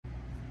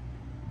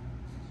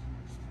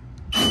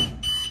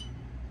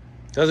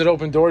Does it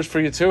open doors for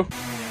you too?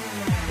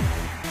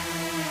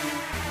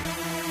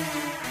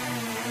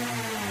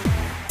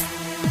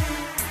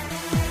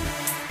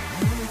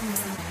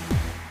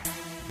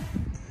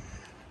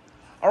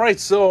 All right,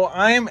 so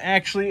I am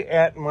actually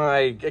at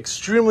my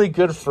extremely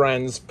good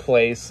friend's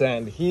place,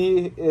 and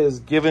he is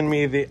giving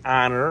me the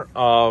honor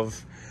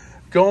of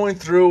going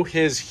through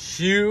his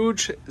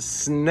huge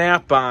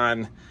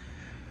Snap-on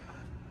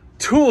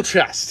tool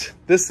chest.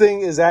 This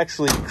thing is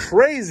actually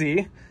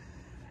crazy.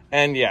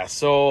 And yeah,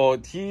 so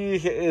he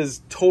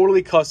is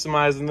totally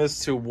customizing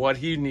this to what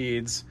he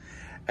needs.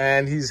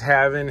 And he's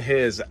having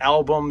his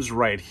albums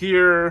right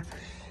here,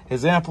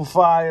 his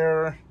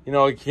amplifier, you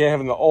know,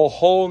 having the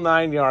whole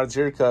 9 yards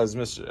here because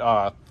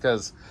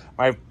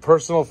my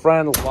personal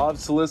friend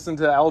loves to listen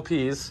to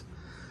LPs.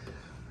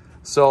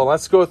 So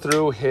let's go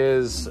through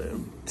his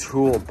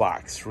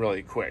toolbox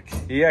really quick.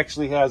 He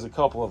actually has a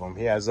couple of them.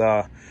 He has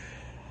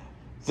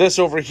this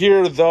over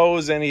here,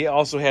 those, and he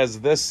also has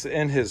this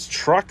in his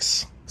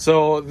trucks.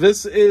 So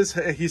this is,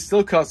 he's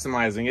still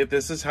customizing it.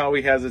 This is how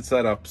he has it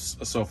set up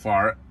so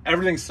far.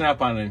 Everything's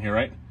Snap-on in here,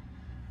 right?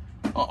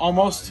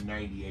 Almost?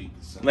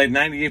 98%. Like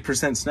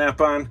 98%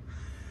 Snap-on.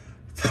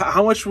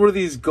 How much were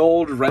these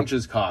gold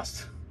wrenches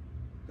cost?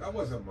 That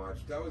wasn't much.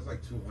 That was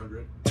like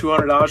 $200.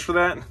 $200 for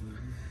that?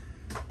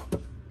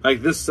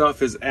 Like, this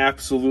stuff is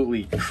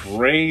absolutely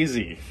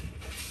crazy.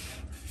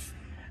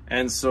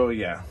 And so,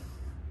 yeah.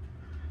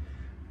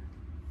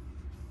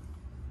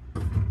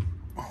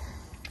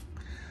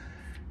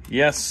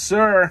 Yes,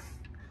 sir.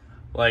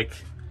 Like,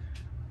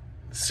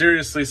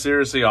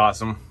 seriously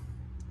awesome.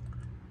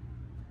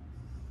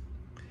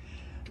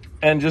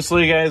 And just so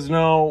you guys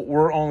know,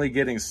 we're only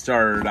getting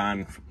started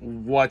on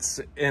what's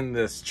in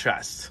this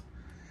chest.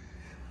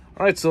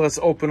 All right, so let's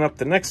open up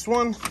the next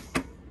one.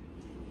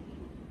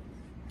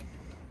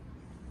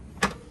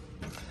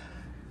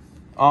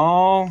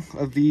 All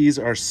of these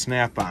are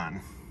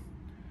Snap-on.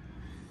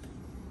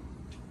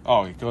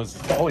 Oh, it goes,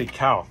 holy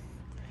cow.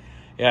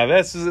 Yeah,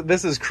 this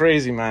is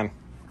crazy, man.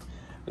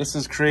 This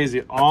is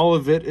crazy. All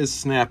of it is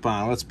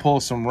Snap-on. Let's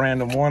pull some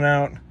random one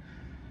out.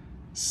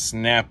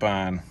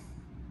 Snap-on.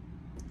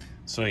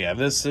 So yeah,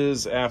 this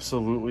is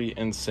absolutely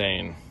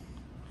insane.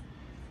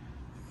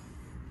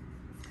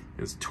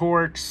 His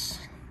Torx.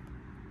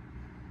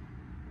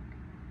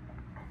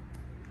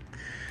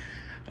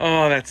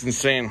 Oh, that's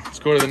insane. Let's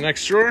go to the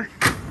next drawer.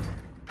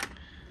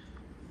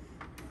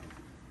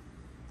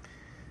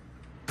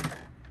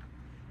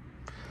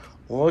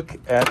 Look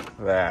at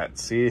that.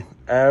 See,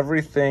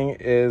 everything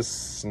is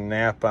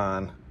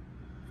Snap-on.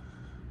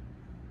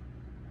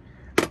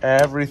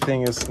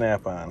 Everything is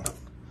Snap-on.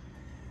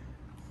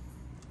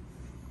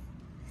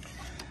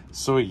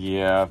 So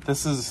yeah,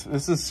 this is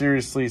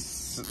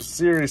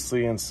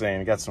seriously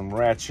insane. Got some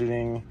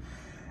ratcheting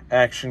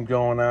action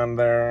going on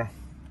there.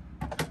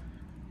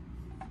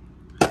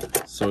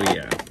 So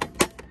yeah,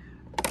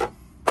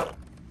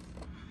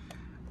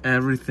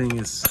 everything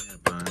is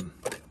Snap-on.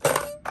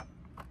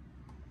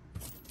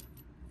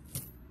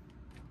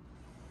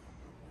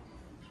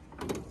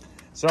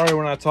 Sorry,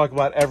 we're not talking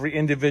about every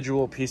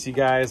individual PC,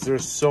 guys.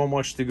 There's so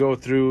much to go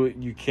through.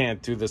 You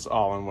can't do this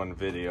all in one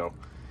video.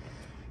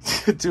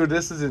 Dude,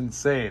 this is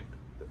insane.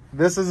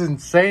 This is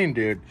insane,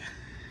 dude.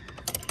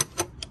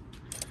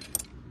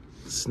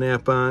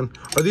 Snap-on.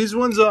 Are these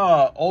ones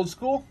old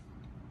school?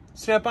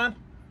 Snap-on?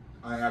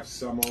 I have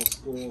some old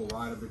school. A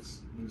lot of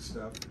it's new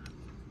stuff.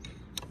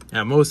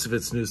 Yeah, most of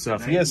it's new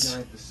stuff. 99% Yes.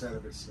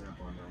 of it's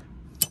Snap-on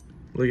now.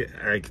 Look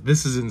at, like,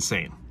 this is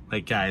insane.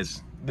 Like,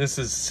 guys, this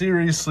is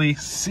seriously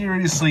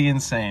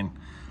insane.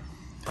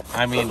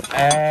 I mean,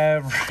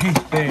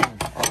 everything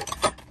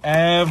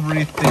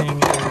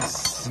is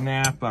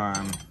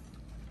Snap-on.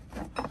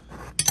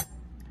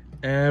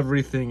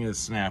 Everything is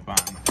Snap-on.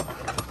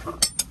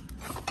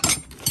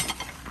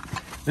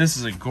 This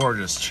is a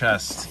gorgeous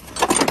chest.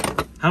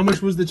 How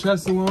much was the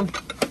chest alone?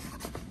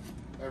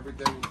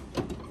 Everything.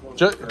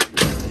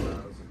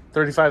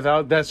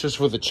 35,000. That's just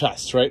for the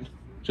chest, right?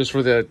 Just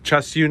for the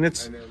chest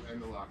units And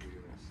the locker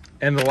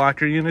units. and the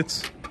locker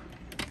units.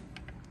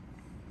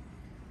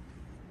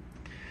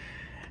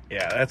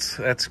 Yeah,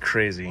 that's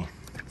crazy.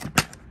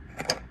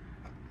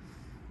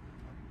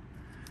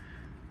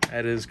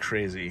 That is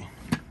crazy.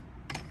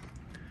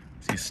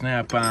 See,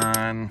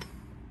 Snap-on.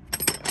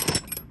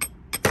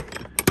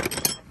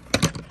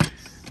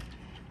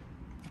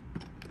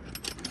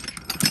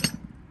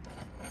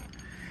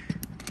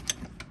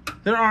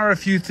 There are a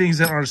few things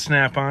that are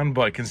Snap-on,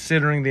 but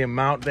considering the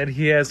amount that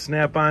he has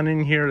Snap-on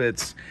in here,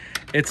 it's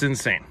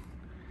insane.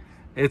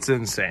 It's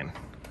insane.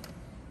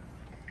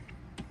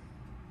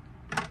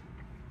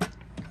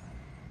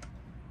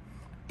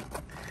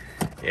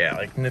 Yeah,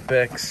 like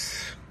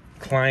Knipex,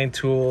 Klein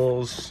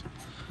tools.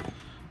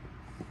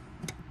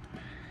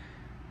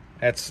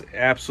 That's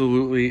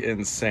absolutely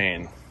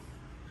insane.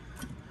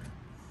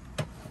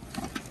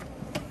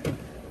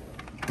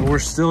 But we're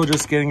still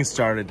just getting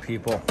started,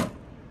 people.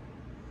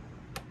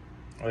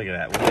 Look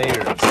at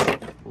that,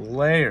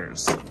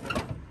 layers.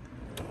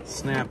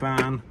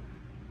 Snap-on,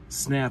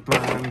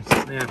 Snap-on,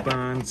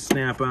 Snap-on,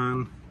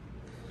 Snap-on.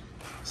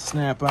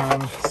 snap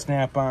on,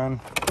 snap on.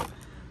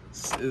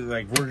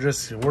 Like we're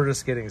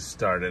just getting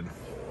started.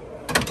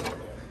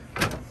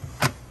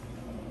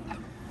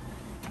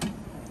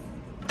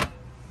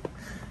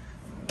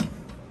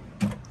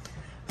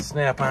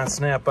 Snap on,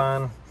 snap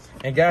on.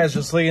 And guys,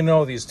 just so you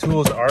know, these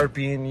tools are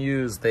being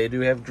used. They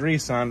do have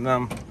grease on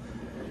them.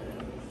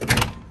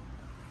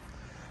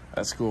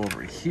 Let's go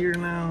over here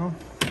now.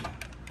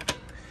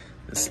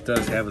 This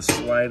does have a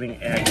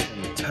sliding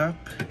action top.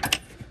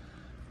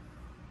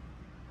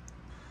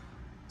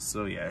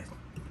 So yeah,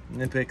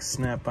 Knipex,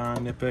 snap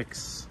on,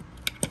 Knipex.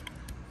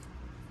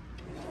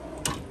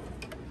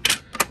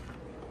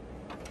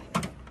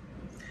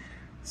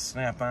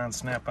 Snap on,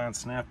 snap on,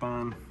 snap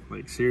on.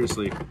 Like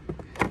seriously.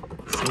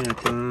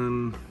 Snap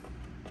on,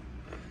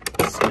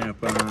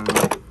 snap on,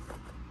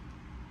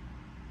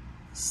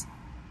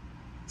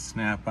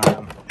 snap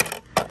on.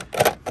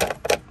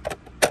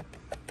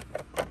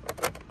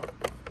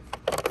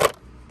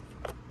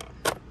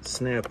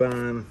 Snap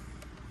on.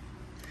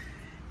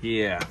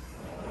 Yeah.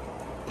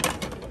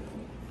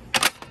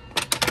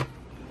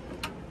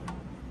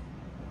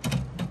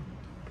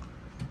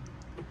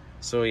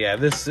 So yeah,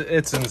 it's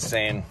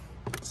insane.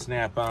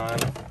 Snap on.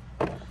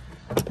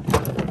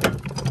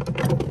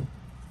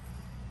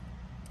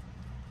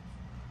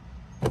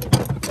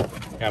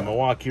 Got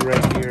Milwaukee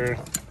right here.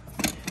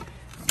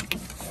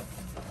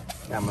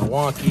 Got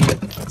Milwaukee.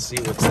 Let's see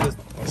what's this.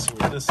 Let's see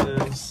what this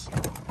is.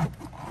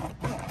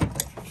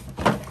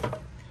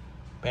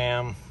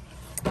 Bam.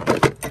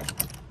 Put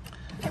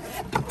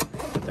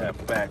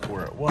that back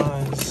where it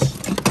was.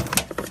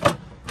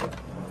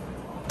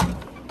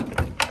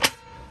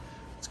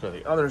 Let's go to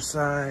the other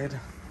side.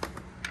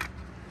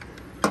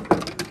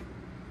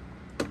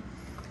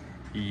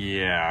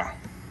 Yeah.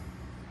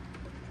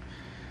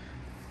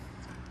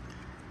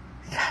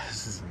 Yeah,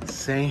 this is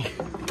insane.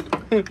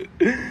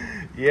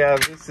 Yeah,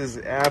 this is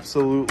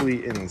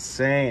absolutely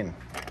insane.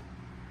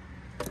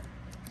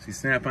 See,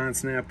 snap on,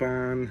 snap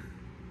on.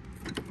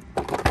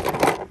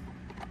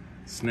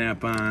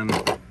 Snap on.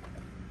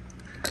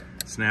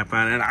 Snap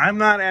on. And I'm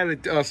not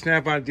at a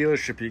Snap-on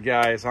dealership, you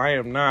guys. I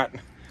am not.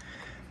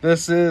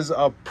 This is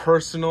a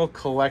personal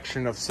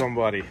collection of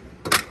somebody.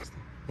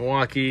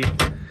 Milwaukee.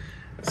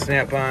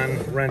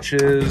 Snap-on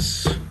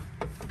wrenches.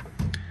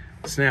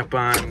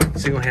 Snap-on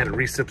single-handed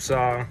recip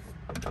saw.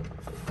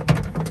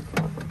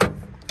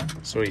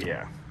 So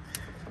yeah,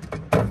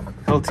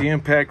 LT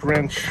impact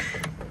wrench.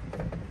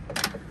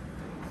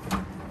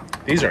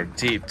 These are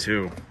deep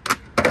too.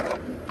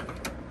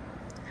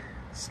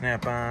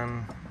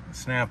 Snap-on,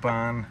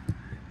 snap-on,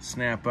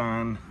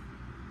 snap-on,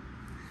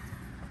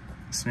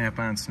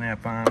 snap-on,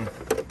 snap-on.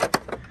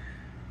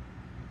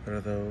 What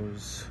are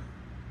those?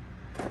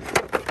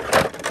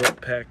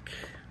 Foot peck.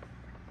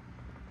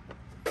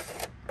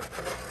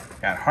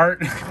 Got heart.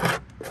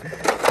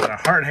 Got a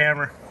heart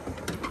hammer.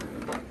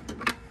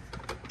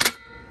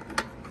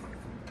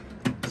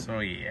 So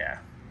yeah.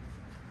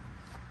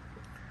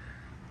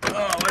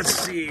 Oh, let's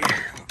see.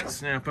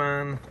 Snap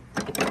on.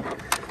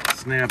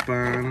 Snap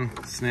on.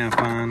 Snap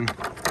on.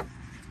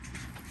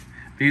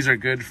 These are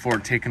good for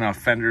taking off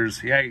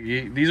fenders. Yeah,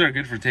 these are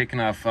good for taking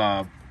off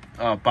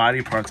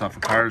body parts off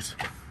of cars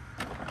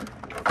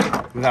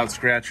without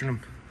scratching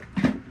them.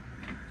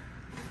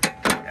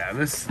 Yeah,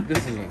 this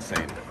is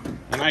insane.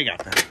 And I got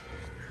that.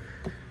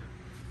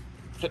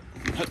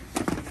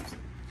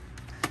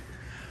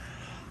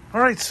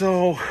 All right,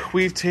 so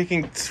we've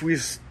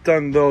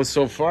done those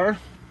so far.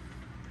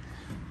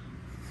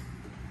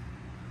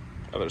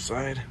 Other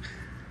side.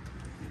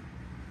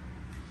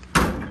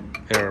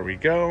 There we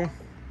go.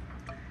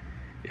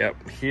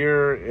 Yep,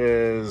 here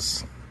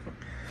is,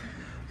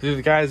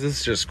 dude, guys, this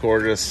is just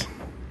gorgeous.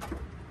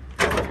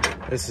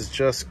 This is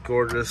just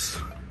gorgeous.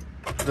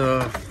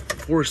 The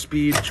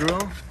 4-speed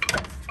drill.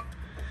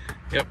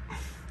 Yep.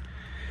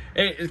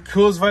 Hey, it's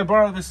cool if I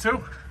borrow this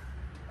too.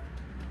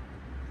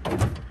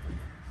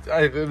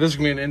 This is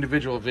gonna be an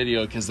individual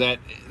video because that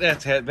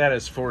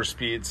is 4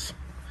 speeds.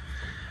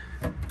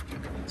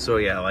 So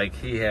yeah, like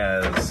he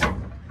has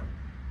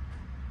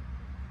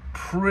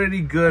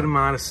pretty good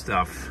amount of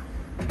stuff.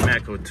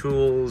 Matco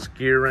tools,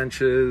 gear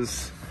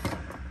wrenches,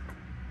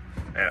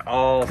 and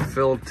all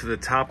filled to the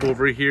top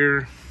over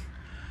here.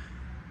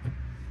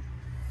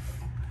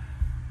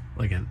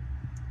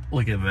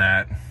 Look at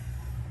that.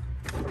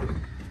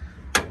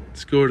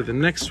 Let's go to the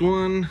next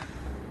one.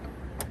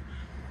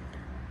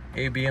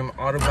 ABM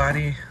auto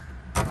body.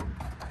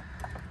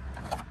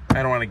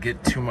 I don't want to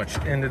get too much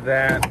into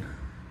that.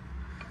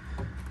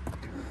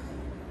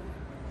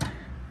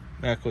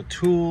 Matco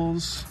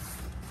tools.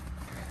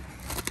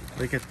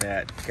 Look at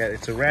that.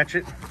 It's a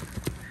ratchet.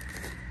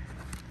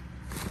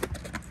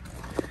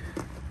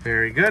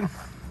 Very good.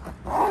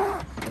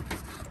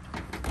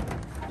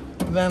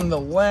 Then the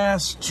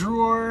last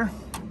drawer,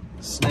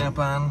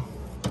 Snap-on.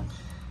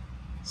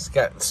 It's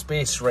got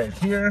space right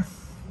here.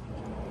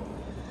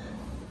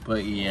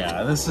 But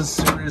yeah, this is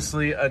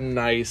seriously a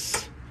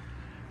nice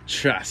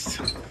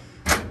chest.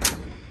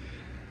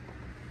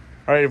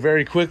 All right,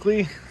 very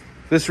quickly,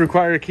 this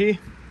require a key.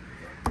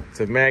 It's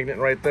a magnet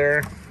right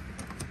there.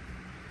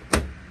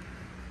 And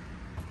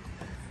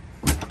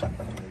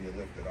you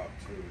lift it up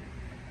too.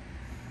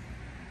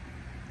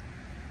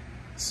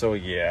 So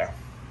yeah.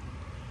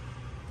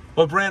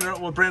 What brand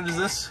is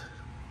this?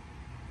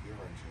 Gear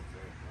wrench, I think,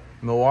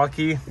 right?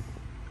 Milwaukee. Is it?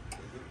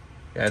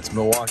 Yeah, it's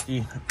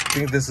Milwaukee. I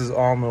think this is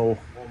all All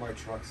my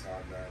trucks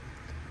have that.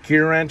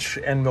 gear wrench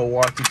and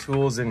Milwaukee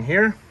tools in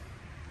here.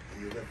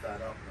 And you lift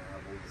that up and I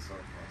have all the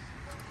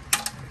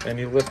surplus. And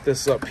you lift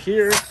this up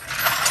here.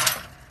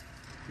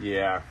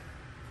 Yeah.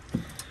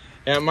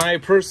 And my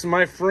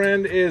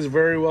friend is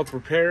very well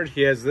prepared.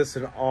 He has this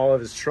in all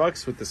of his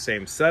trucks with the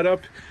same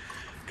setup,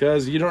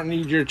 because you don't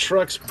need your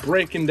trucks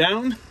breaking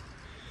down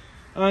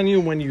on you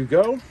when you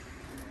go.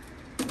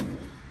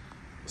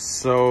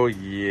 So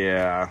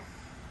yeah.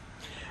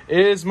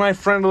 Is my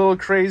friend a little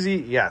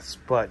crazy? Yes,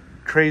 but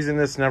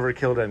craziness never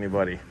killed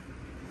anybody.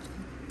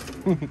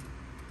 You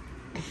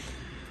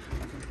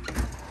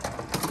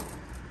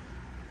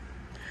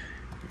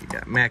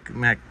got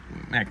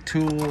Mac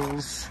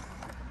tools,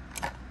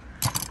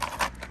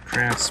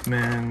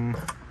 Craftsman.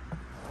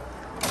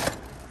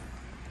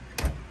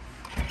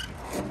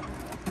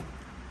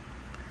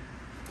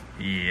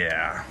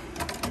 Yeah.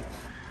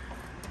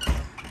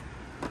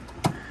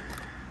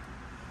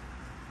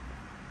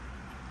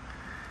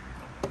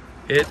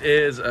 It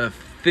is a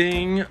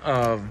thing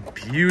of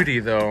beauty,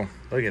 though.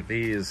 Look at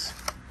these.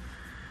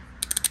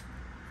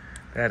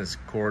 That is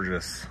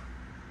gorgeous.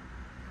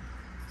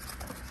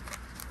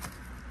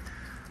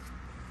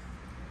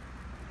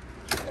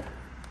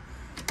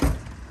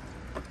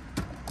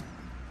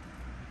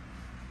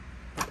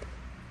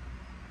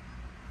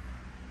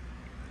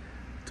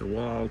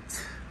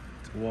 DeWalt,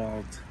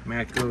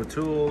 Matco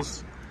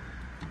tools.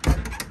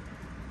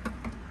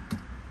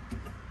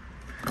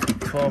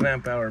 12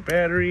 amp hour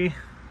battery.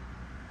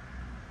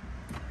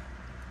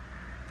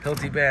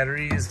 Hilti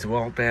batteries,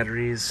 DeWalt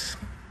batteries.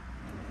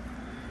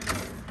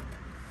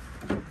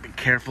 Be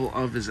careful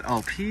of his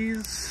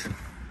LPs.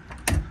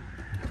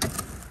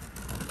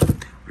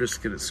 We're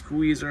just gonna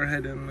squeeze our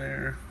head in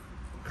there.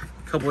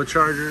 A couple of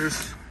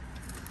chargers.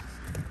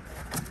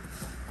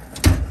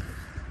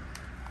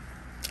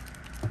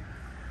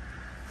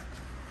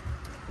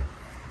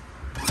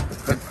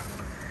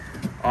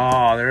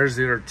 Oh, there's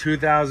your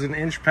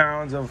 2,000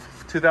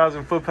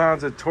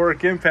 foot-pounds of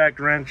torque impact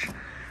wrench.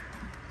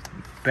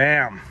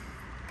 Bam.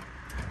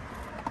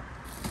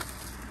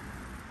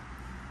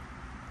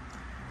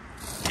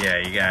 Yeah,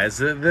 you guys,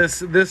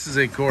 this is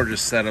a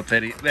gorgeous setup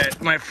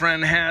that my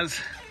friend has.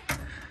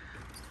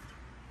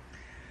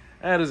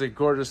 That is a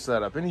gorgeous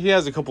setup, and he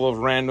has a couple of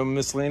random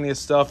miscellaneous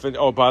stuff. And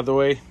oh, by the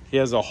way, he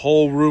has a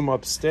whole room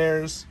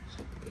upstairs.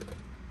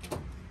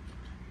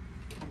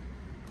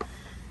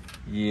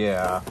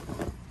 Yeah.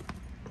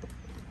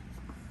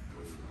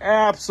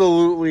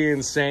 Absolutely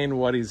insane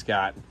what he's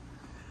got.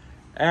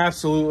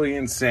 Absolutely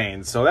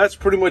insane. So that's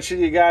pretty much it,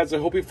 you guys. I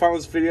hope you found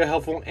this video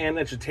helpful and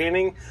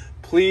entertaining.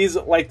 Please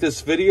like this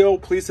video.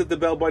 Please hit the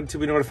bell button to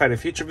be notified of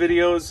future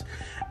videos.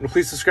 And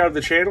please subscribe to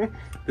the channel.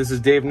 This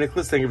is Dave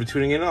Nicholas. Thank you for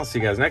tuning in. I'll see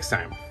you guys next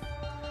time.